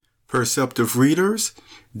Perceptive readers,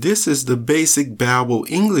 this is the basic Bible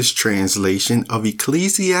English translation of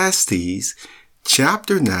Ecclesiastes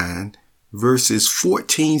chapter 9, verses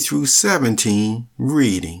 14 through 17,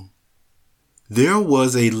 reading. There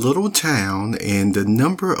was a little town, and the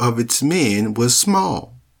number of its men was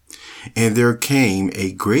small. And there came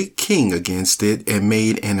a great king against it and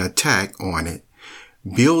made an attack on it,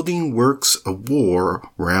 building works of war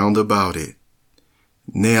round about it.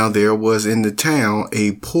 Now there was in the town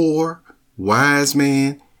a poor, wise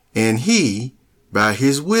man, and he, by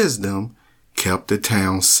his wisdom, kept the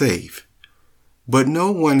town safe. But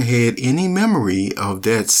no one had any memory of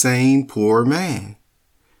that same poor man.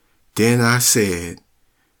 Then I said,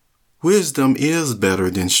 Wisdom is better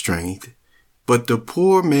than strength, but the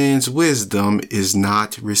poor man's wisdom is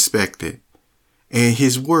not respected, and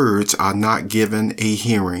his words are not given a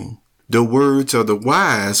hearing. The words of the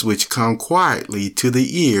wise which come quietly to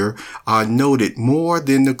the ear are noted more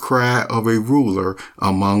than the cry of a ruler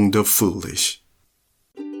among the foolish.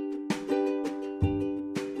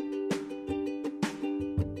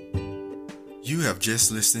 You have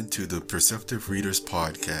just listened to the Perceptive Readers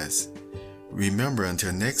podcast. Remember,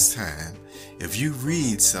 until next time, if you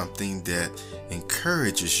read something that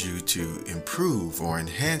encourages you to improve or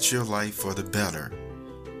enhance your life for the better,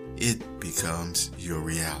 it becomes your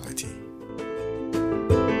reality.